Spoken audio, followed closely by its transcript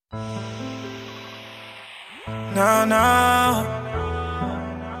No, no,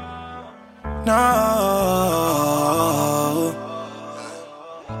 no.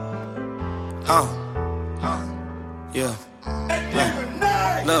 Yeah.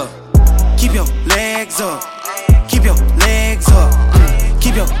 Look, keep your legs up. Keep your legs up.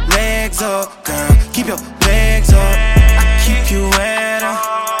 Keep your legs up, girl. Keep your legs up. I keep you wetter.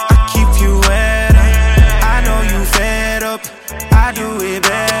 I keep you wetter. I know you fed up. I do it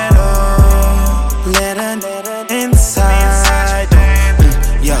better. Let her inside.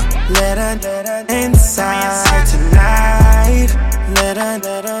 Yeah. Let her inside tonight. Let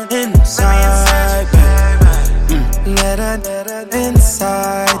her inside, baby. Let her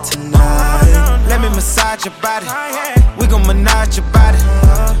inside tonight. Let me massage your body. We gon' menage your body.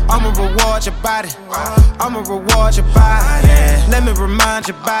 I'ma reward your body. I'ma reward your body. Let me remind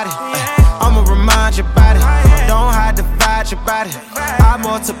your body. I'ma remind your body. Don't hide, divide your body. I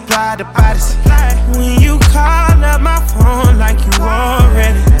multiply the bodies. When you call up my phone like you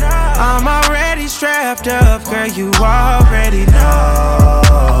already, I'm already strapped up, girl, you already know.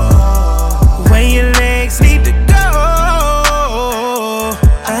 When your legs need to go,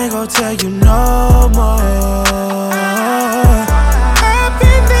 I ain't gon' tell you no more. Up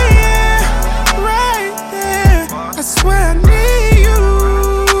in the air, right there, I swear I need you.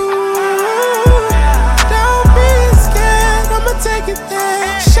 Don't be scared, I'ma take it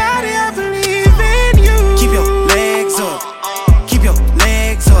there. Shawty, I believe in you. Keep your legs up, keep your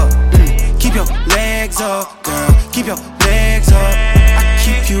legs up, keep your legs up, girl, keep your legs up. I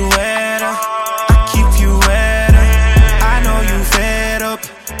keep you wetter, I keep you wetter. I know you fed up,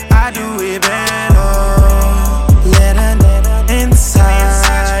 I do it better. Let her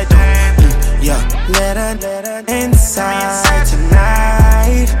inside, yeah. Let her inside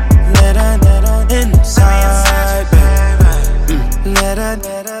tonight. Let her inside, baby. Let her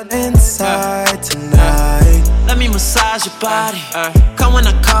inside tonight. Let me massage your body. Come when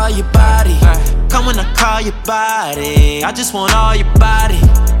I call your body. Come when I call your body. I just want all your body.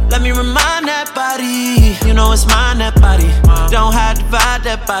 Let me remind that body. You know it's mine, that body. Don't have to divide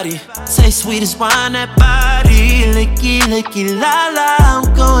that body. Say sweet as wine, that body. Licky, licky, la la.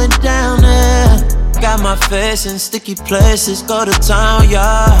 I'm going down there. Got my face in sticky places. Go to town,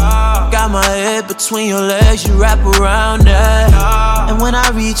 yeah. Got my head between your legs. You wrap around there. And when I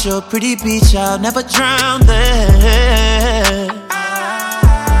reach your pretty beach, I'll never drown there.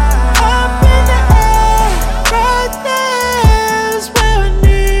 Up in the air, right there is where I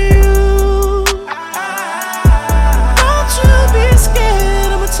need you. Don't you be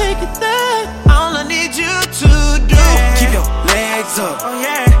scared, I'ma take it there. All I need you to do. Keep your legs up, oh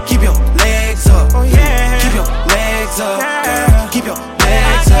yeah. Keep your legs up, oh yeah. Keep your legs up, girl. Keep your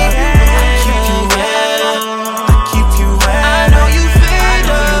legs up. I keep you wet, I keep you wet. I know you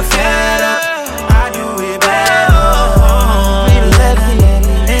fed up. I do it better. Let me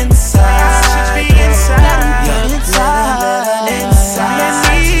inside. Be inside. Yeah, inside. Inside.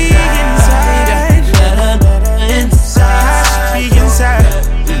 Inside. Be inside.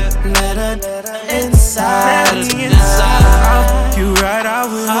 Let her inside. Let me inside. I'll you right, I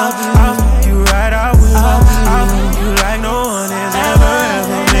will. I'll you right, I will. I'll you like no one has ever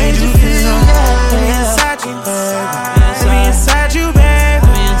made you feel. Let me inside you, baby. Let me inside you, baby.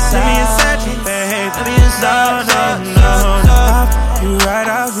 Let me inside you, baby. No. You right,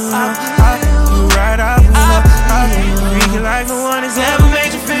 I will. You right, I will. I'll be freaking like no one has ever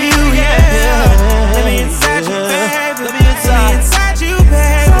made you feel. Yeah. Let me inside you, baby. Let me inside you,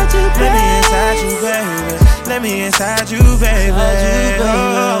 baby. Let me inside you, baby. Let me inside you, baby.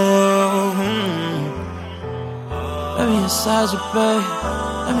 Let me inside you, baby.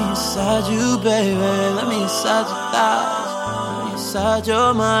 Let me inside you, baby. Let me inside your thighs. Let me inside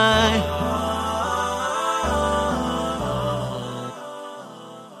your mind.